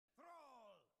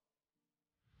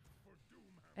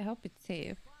I hope it's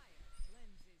safe.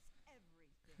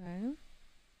 Okay.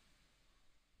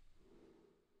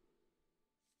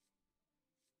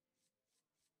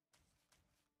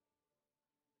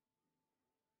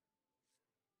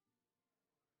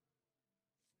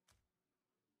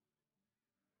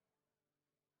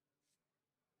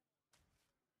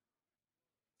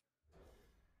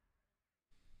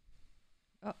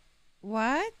 Oh,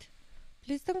 what?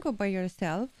 Please don't go by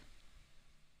yourself.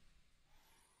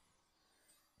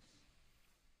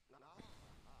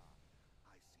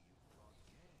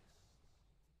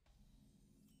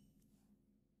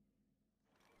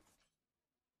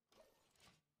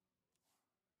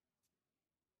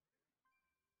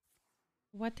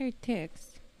 What are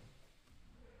ticks?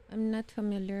 I'm not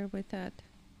familiar with that.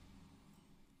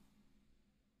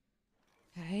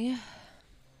 Okay.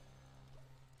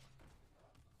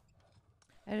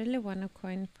 I really want a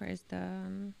coin for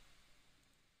the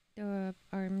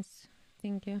arms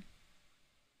thingy.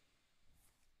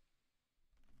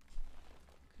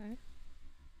 Okay.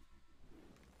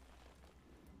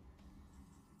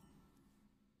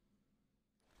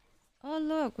 Oh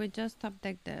look, we just top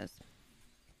deck this.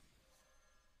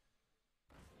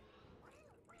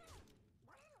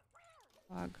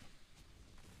 Fog.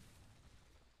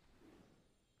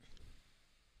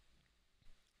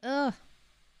 Ugh.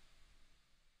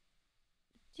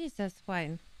 Jesus,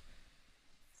 fine.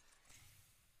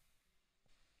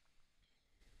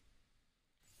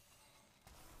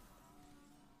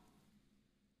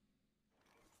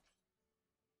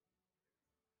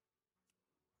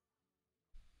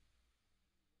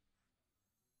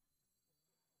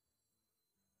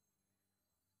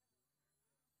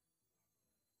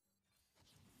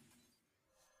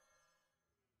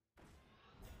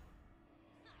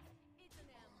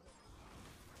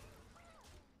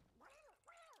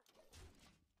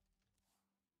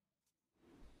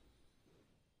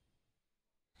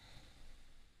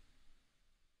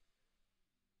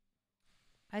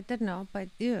 I don't know, but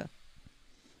ew.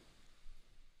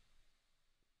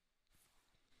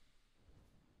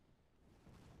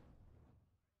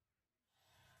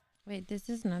 Wait, this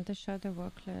is not a shadow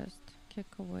walk list. Kick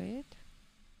away.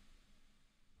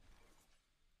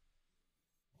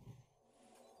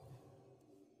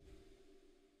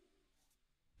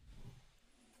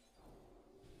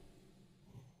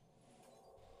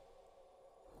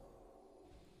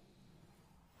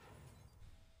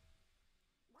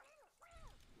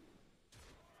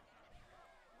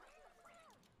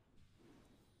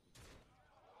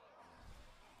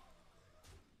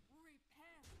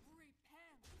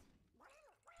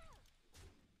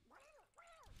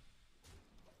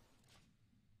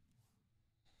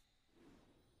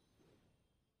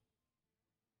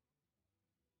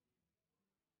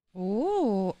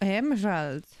 Oh,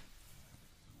 emeralds.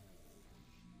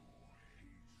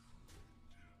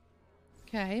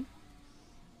 Okay.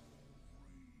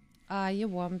 You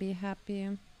won't be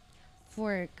happy.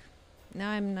 Fork.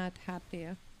 Now I'm not happy.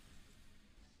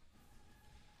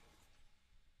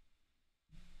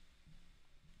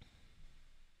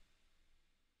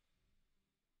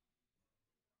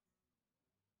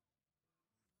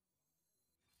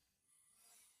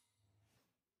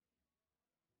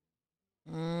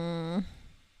 Mm.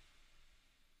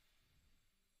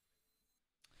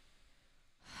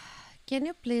 Can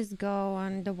you please go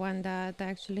on the one that I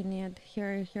actually need?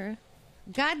 Here.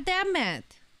 God damn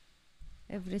it!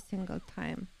 Every single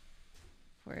time.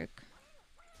 Fork.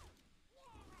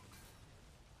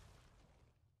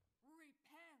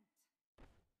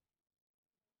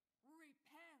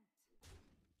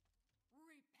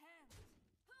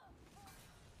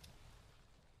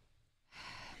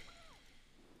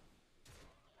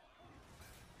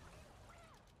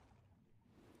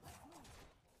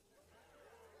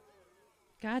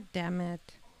 God damn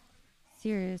it.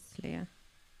 Seriously.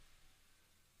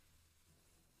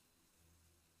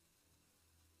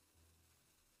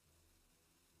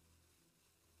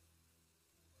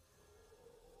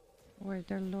 Where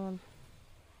the lol.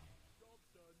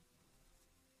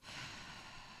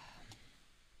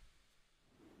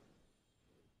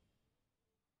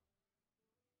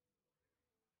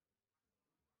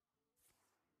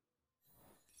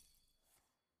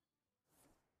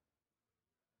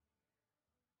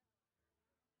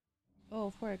 Oh,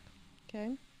 fork.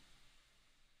 Okay.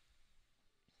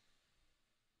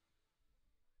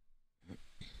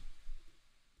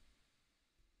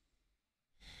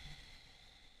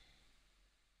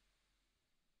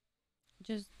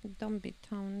 Just don't be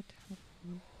toned.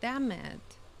 Damn it.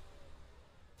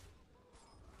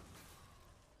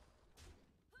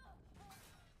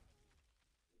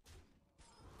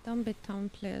 Don't be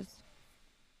toned, please.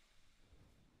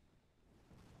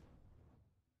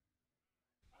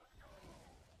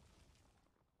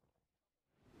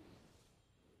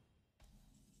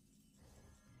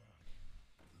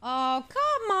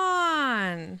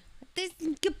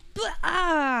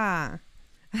 Ah!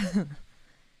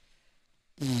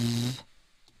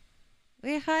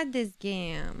 We had this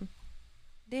game.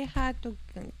 They had to...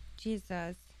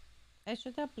 Jesus. I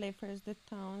should have played first the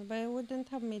town, but it wouldn't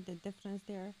have made the difference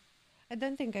there. I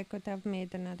don't think I could have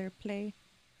made another play.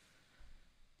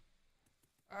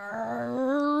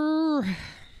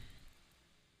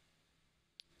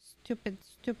 Stupid,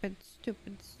 stupid,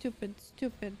 stupid, stupid,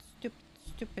 stupid, stupid,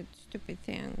 stupid, stupid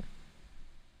thing.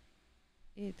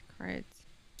 8 cards.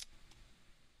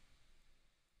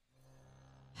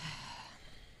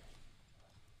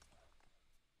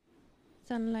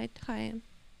 Sunlight high.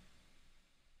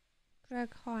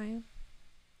 Greg high.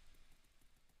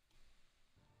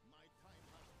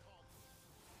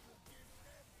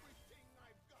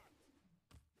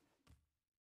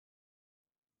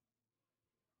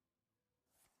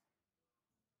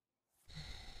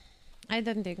 I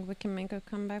don't think we can make a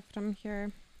comeback from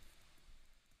here.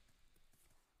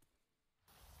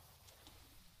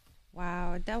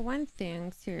 Wow, that one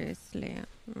thing, seriously.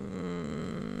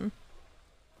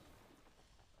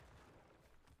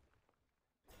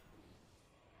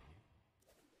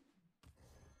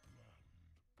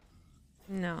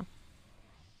 No.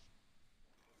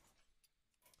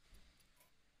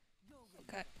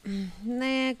 Okay.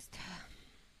 Next.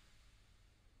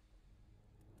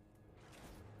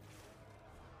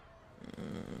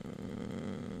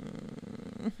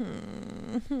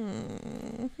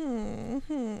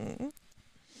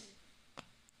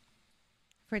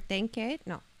 For 10k?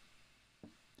 No.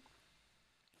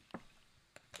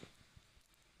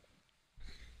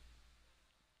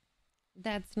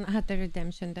 That's not the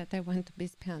redemption that I want to be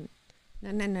spent.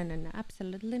 No, no, no, no, no.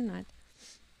 Absolutely not.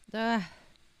 Ugh.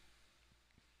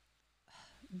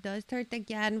 Don't start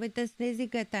again with the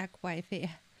sneezing attack,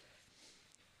 wifey.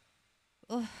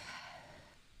 Ugh.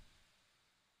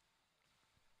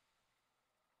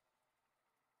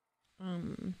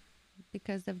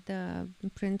 Because of the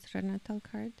Prince Renatal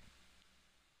card.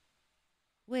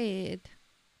 Wait.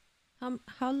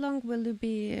 How long will you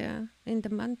be in the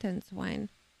mountains, Wine?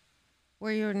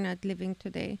 Where you're not living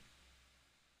today?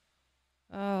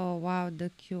 Oh, wow, the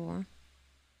cure.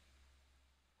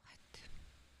 What?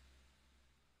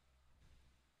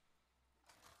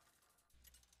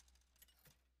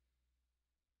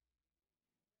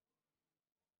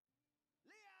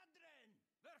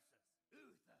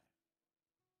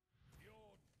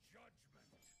 Your judgment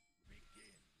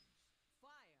begins.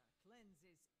 Fire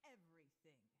cleanses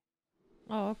everything.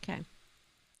 Oh, okay.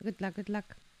 Good luck, good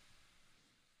luck.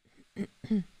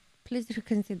 Please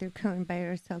reconsider going by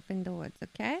yourself in the woods,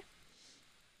 okay?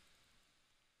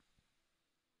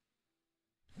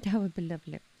 That would be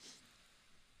lovely.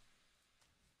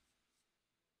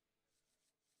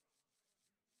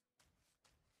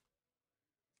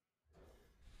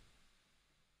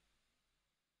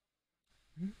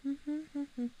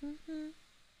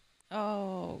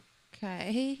 Okay.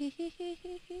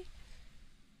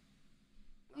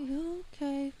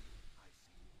 Okay.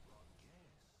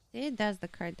 See, that's the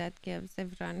card that gives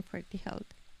everyone 40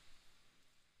 health.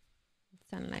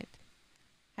 Sunlight.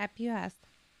 Happy you asked.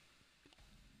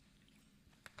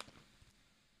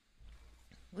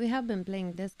 We have been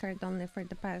playing this card only for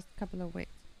the past couple of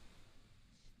weeks.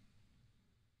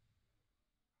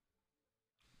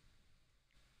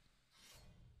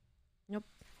 Nope.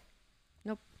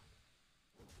 Nope.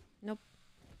 Nope.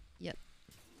 Yep.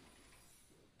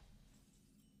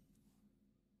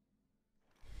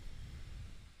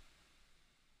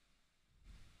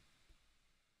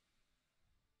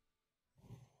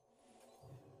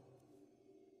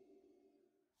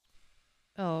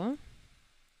 Oh.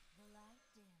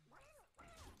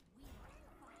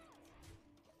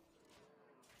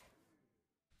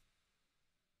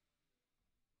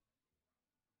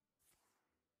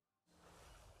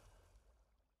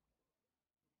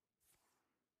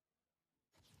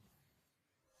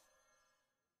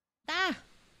 Ah!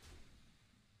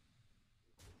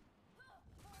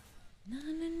 No,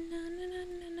 no, no, no, no,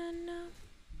 no, no, no.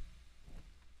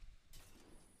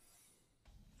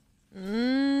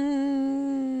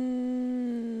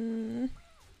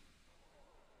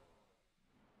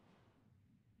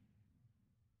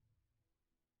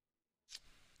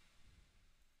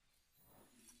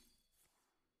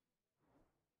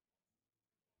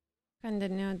 Kinda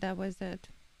knew that was it.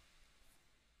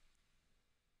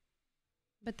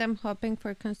 But I'm hoping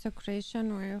for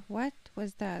consecration, or what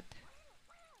was that?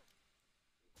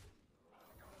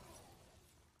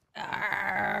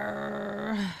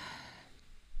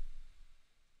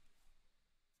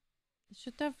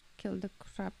 Should have killed the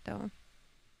crap though.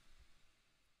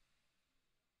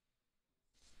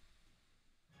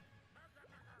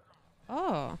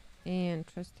 Oh,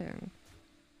 Interesting.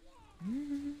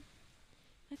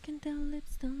 I can tell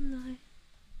lips don't lie.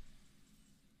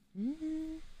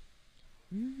 Searing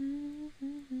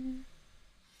flames.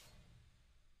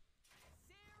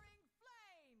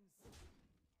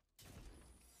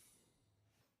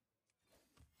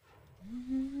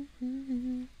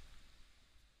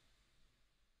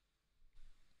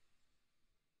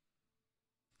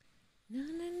 No, no,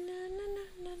 no, no, no,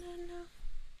 no, no, no.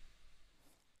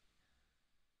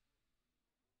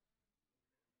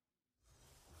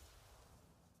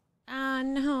 Ah,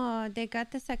 no, they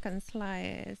got the second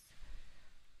slice.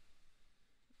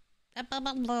 Blah,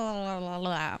 blah, blah, blah, blah,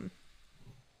 blah.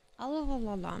 Blah, blah,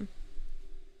 blah, blah.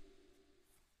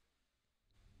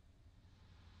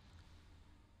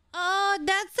 Oh,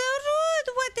 that's so rude.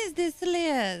 What is this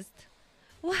list?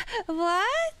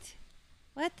 What?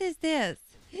 What is this?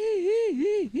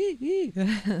 Searing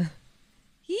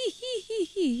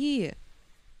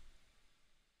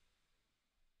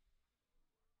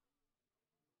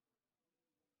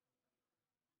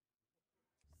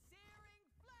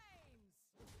flames.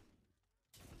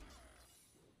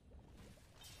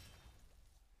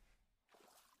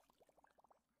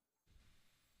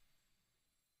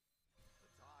 The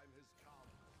time has come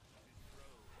to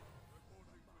dethrone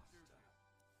reporting for duty.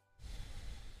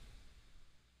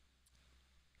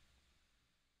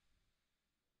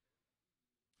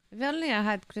 If only I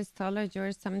had Crystology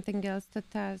or something else to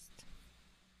test.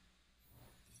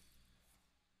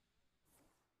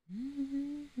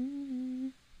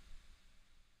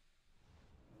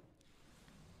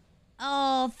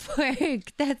 Oh,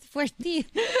 frick, that's 14.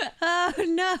 Oh,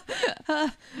 no.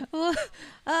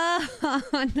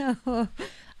 Oh, no. Oh,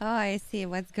 I see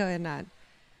what's going on.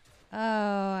 Oh,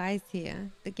 I see.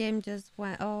 The game just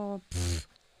went... Oh, pfft.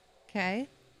 Okay.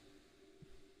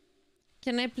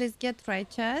 Can I please get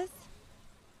righteous?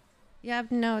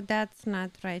 Yep, no, that's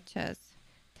not righteous.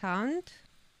 Taunt?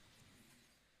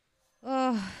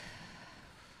 Oh,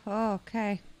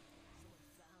 okay.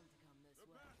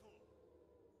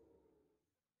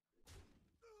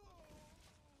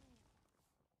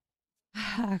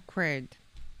 Awkward.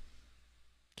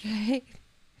 Okay.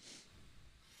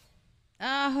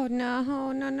 Oh no,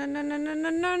 no, no, no, no, no, no,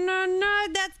 no, no, no.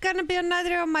 That's gonna be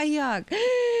another on my yog.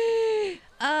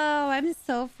 Oh, I'm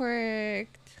so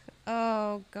fricked.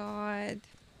 Oh god.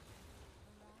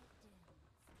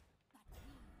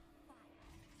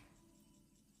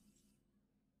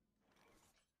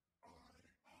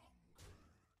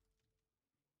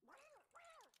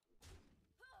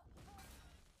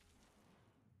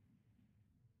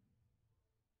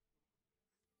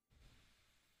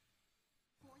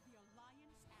 For the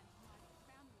Alliance and my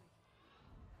family,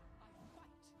 I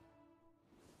fight.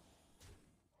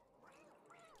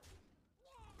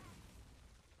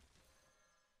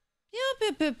 Pew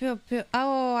pew pew pew pew.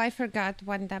 Oh, I forgot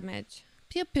 1 damage.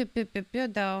 Pew pew pew pew pew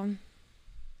though.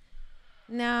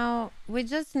 Now we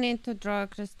just need to draw a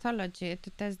Crystology to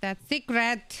test that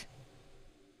secret.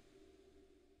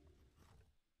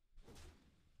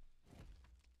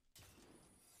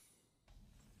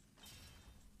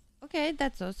 Okay,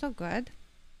 that's also good.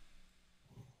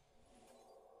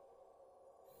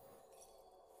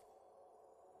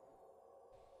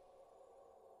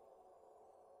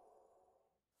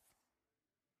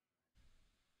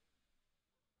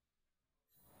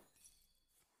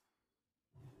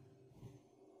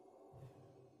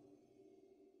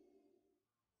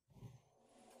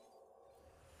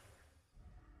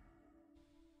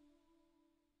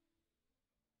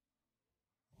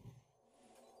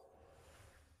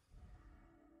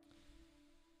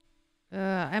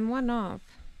 I'm 1 off.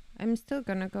 I'm still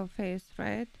gonna go face,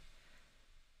 right?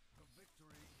 The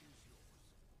victory is yours.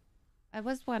 I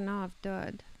was 1 off,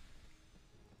 dude.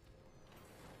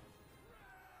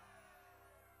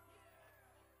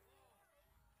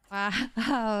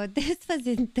 Wow, this was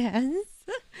intense.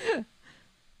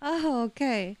 Oh,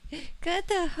 okay. Good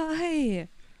high.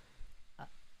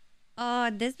 Oh,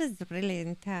 this was really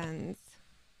intense.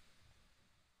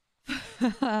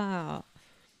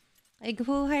 Like,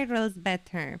 who high rolls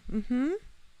better?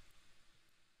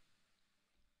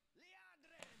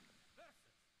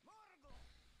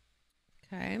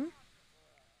 Okay.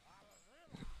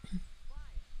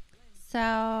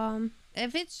 So,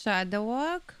 if it's Shadow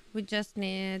Walk, we just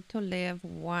need to leave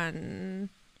one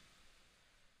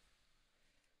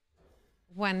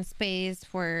space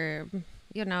for,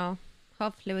 you know,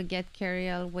 hopefully we get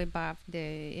Curiel, we buff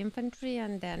the infantry,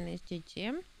 and then it's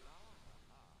GG.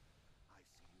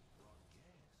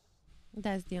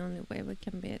 That's the only way we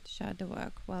can beat Shadow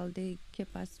Walk while they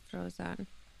keep us frozen.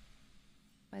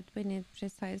 But we need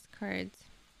precise cards.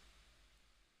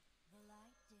 The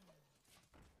light dim,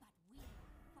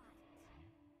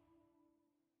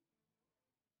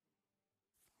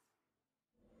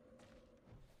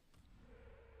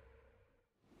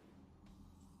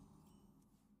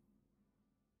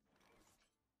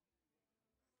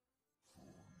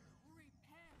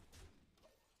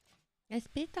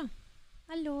 Aspetta.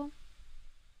 Hallo.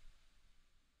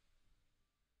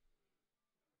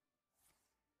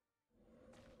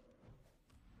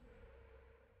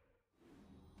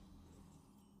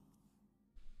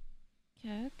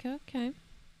 Okay.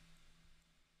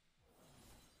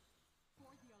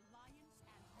 For the Alliance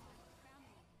and my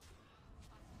family, I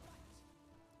fight.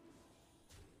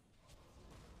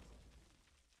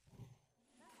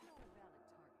 That's not a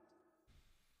valid target.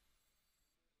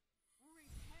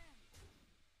 Repent.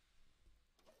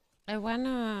 I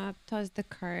wanna toss the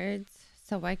cards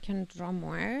so I can draw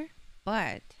more,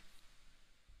 but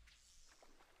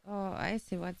oh, I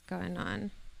see what's going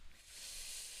on.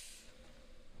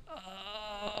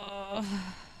 Oh,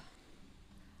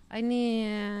 I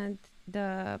need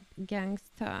the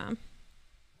gangster.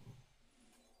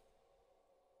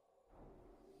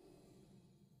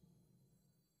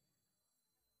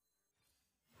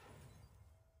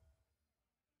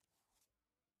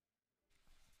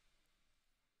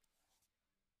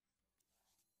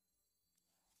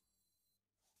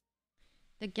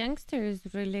 The gangster is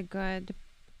really good.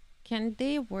 Can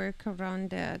they work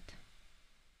around it?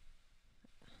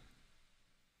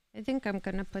 I think I'm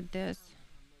gonna put this.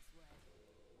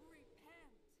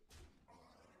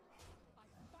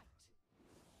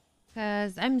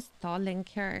 Because I'm stalling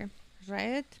here,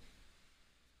 right?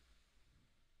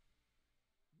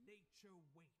 Nature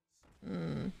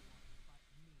waits.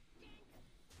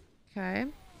 Okay.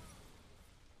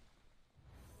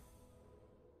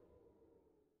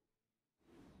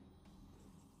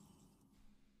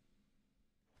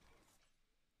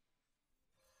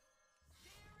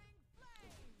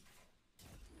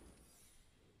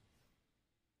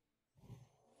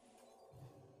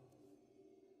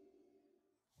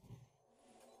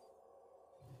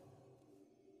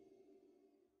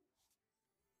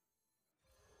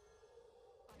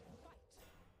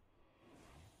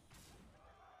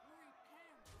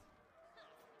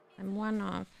 I'm one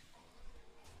off.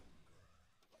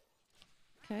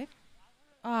 Okay.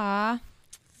 Ah,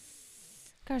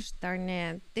 gosh darn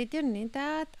it. Did you need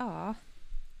that? Ah.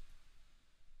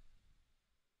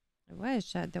 Where is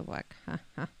Shadow Walk?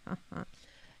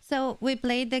 So we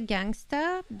played the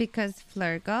gangsta because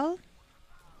Flurgle.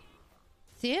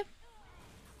 See?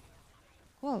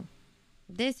 Cool.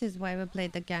 This is why we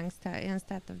played the gangsta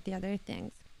instead of the other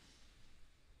things.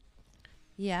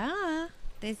 Yeah,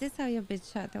 this is how you beat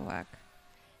Shadow Walk.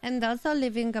 And also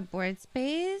leaving a board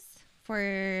space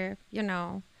for, you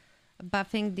know,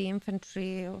 buffing the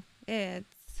infantry.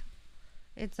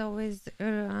 It's always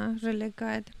really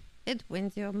good. It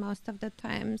wins you most of the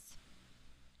times.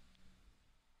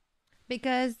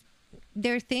 Because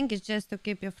their thing is just to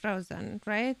keep you frozen,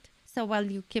 right? So while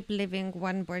you keep leaving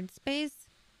one board space,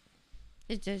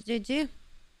 it's just GG.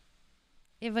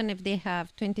 Even if they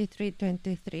have 23,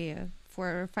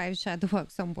 4 or 5 Shadow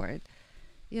Walks on board,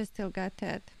 you still got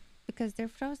it because they're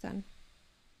frozen.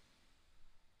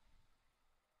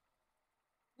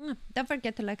 Don't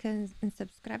forget to like and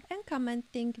subscribe and comment.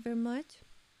 Thank you very much.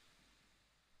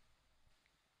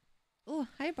 Oh,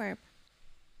 hi Barb.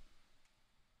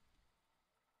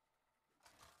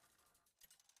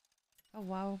 Oh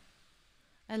wow,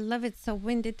 I love it. So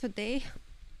windy today.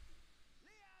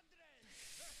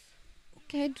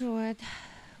 Okay, Druid.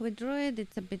 With Druid,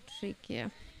 it's a bit tricky. Fire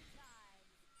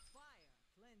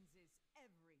cleanses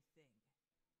everything.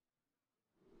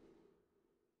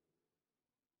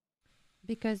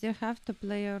 Because you have to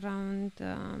play around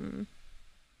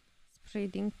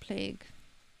spreading plague.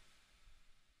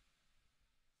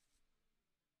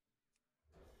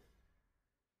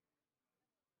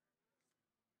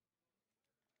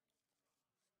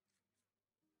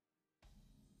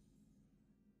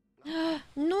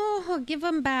 No, give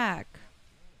him back.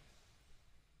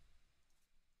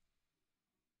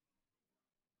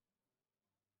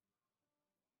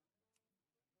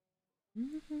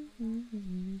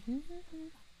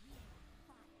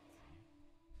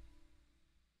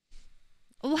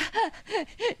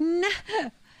 No.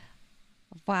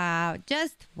 Wow,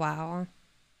 just wow.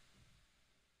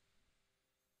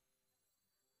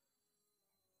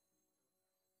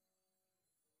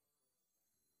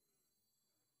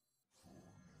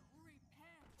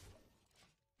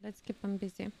 Let's keep him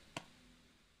busy.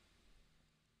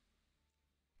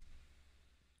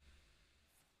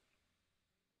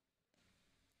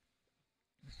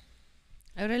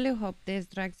 I really hope this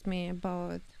drags me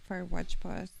about for watch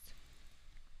post.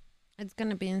 It's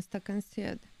gonna be insta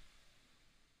concede.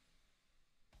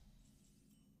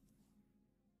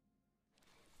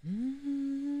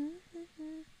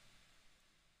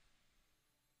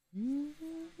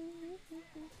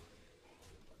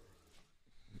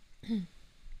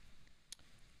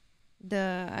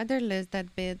 The other list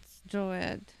that beats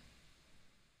Druid,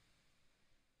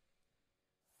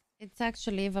 it's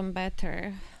actually even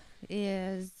better,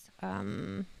 is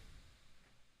the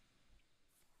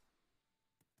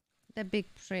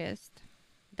big priest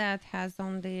that has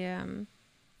only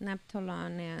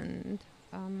Neptulon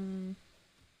and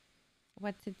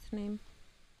what's its name?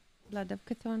 Blood of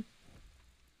Cthulhu.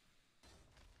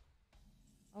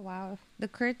 Oh wow, the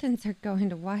curtains are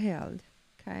going wild.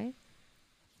 Okay.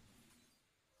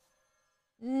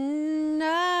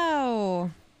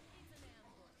 No!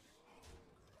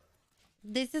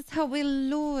 This is how we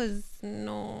lose.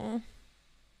 No.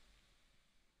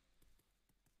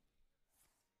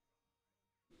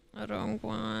 Wrong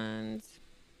ones.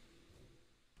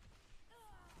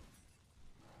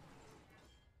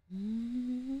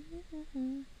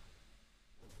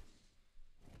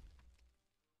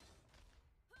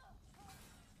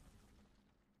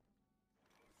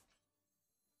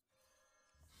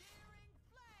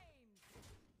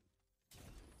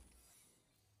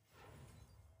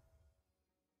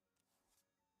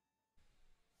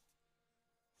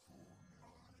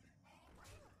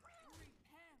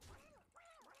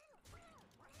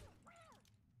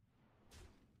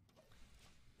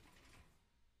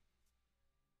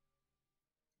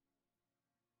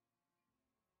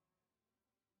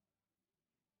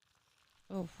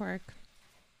 Oh, fork.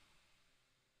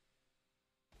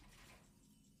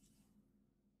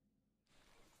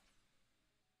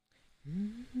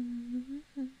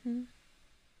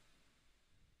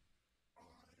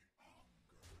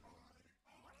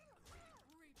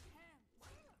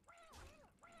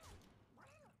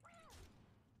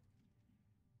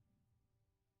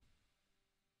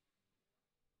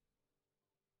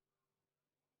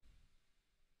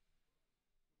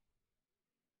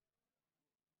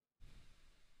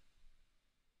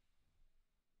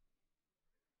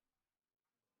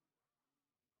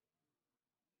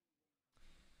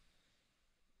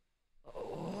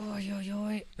 Oh,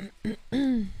 yo.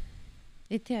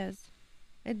 It is.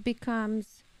 It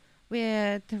becomes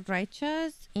with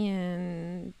righteous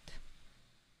and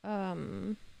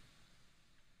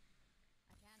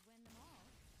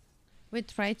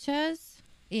with righteous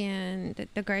and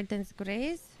the garden's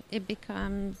grace, it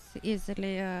becomes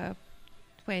easily a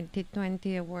 20,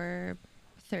 20 or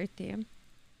 30.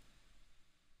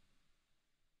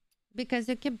 Because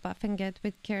you keep buffing it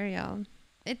with Curiel.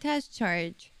 It has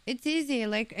charge. It's easy.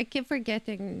 Like, I keep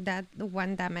forgetting that the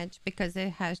 1 damage because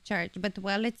it has charge. But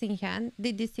while it's in hand,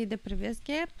 did you see the previous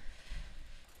game?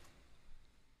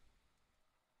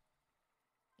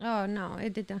 Oh, no,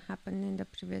 it didn't happen in the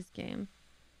previous game.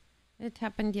 It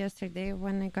happened yesterday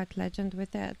when I got legend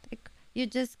with it. Like, you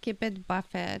just keep it,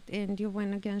 buff it, and you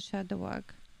win against Shadow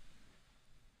Walk.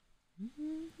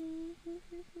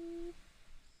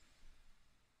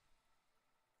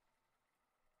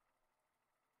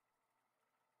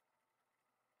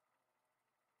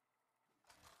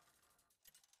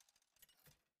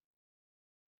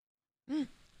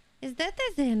 Is that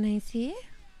a Zen I see?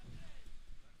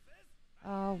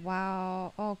 Oh,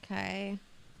 wow. Okay.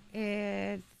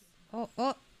 It's...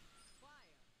 Oh.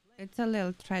 It's a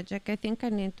little tragic. I think I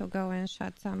need to go and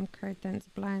shut some curtains,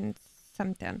 blinds,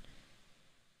 something.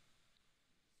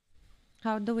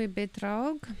 How do we beat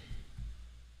Rogue?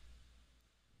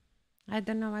 I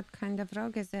don't know what kind of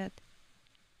Rogue is it.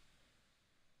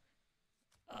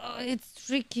 Oh, it's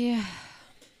tricky.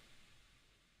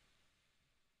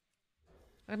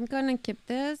 I'm gonna keep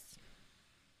this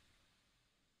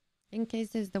in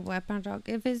case it's the weapon Rogue.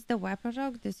 If it's the weapon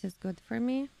Rogue, this is good for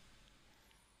me.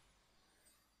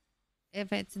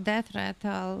 If it's Death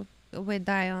Rattle, we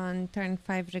die on turn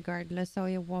 5 regardless, so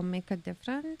it won't make a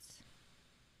difference.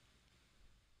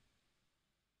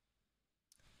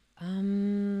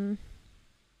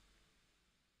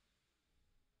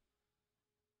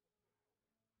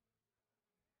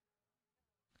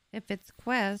 If it's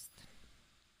Quest,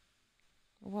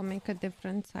 it won't make a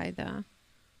difference either.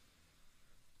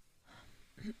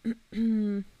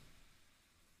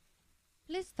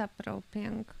 Please stop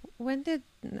roping. When did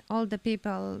all the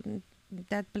people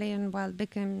that play in Wild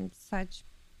become such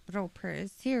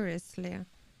ropers? Seriously.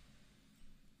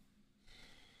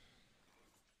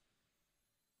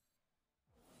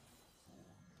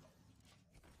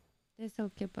 This will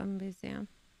keep them busy.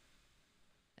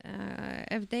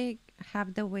 If they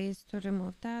have the ways to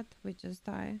remove that, we just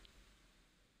die.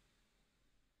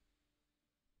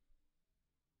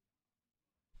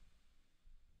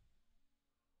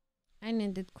 I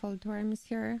needed cold worms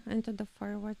here into the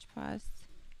Firewatch Pass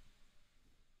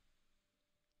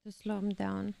to slow them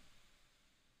down.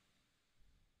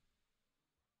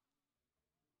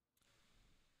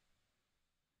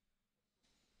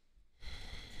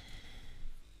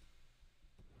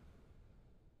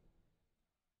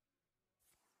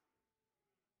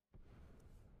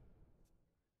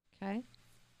 Okay.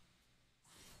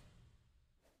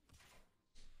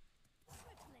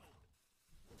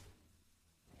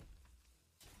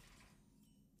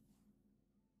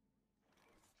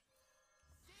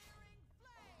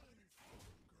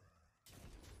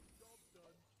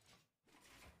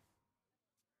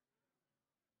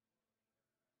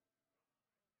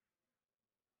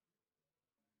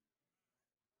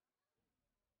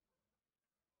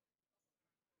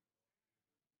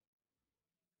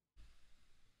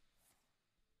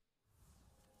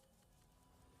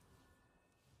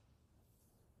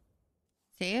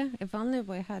 See, if only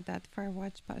we had that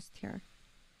Firewatch post here.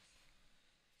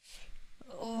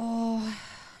 Oh.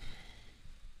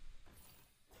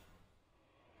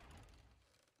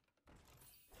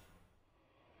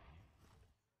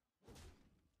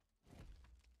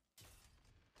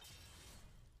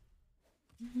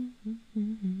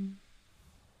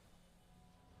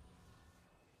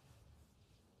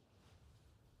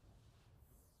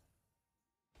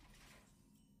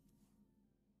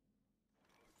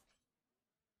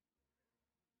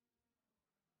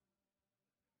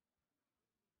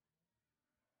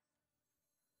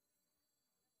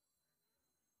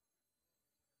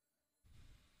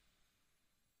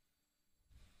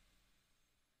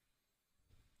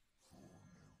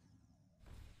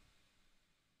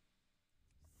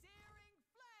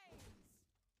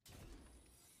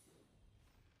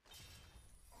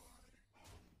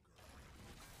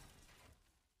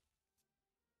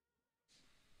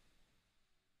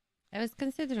 I was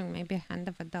considering maybe Hand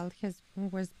of Adult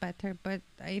was better, but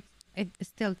I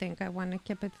still think I want to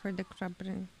keep it for the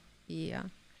Kripparrian. Yeah.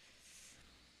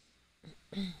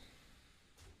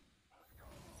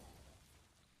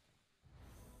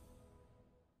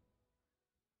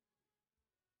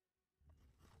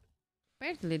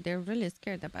 Apparently, they're really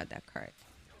scared about that card.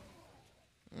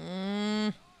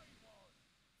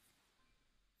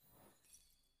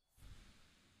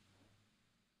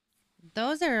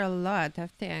 Those are a lot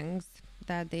of things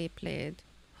that they played.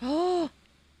 Oh!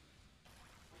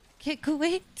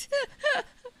 Wait!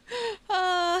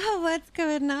 Oh, what's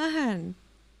going on?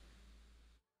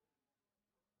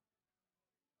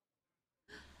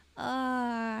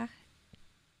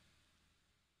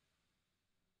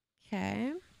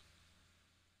 Okay.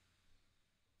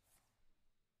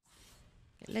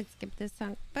 Let's skip this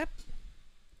song. Boop.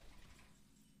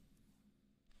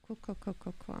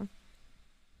 Cool.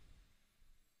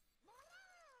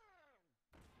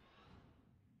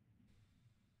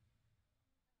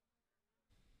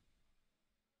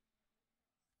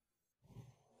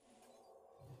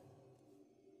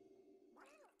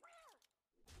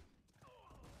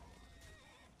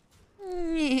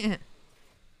 Yeah.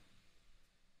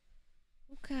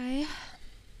 Okay.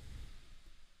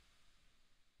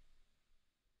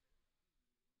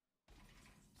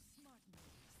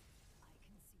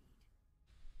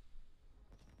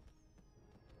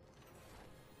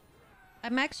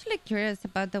 I'm actually curious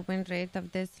about the win rate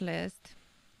of this list.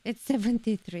 It's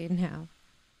 73 now.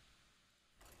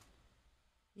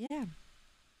 Yeah.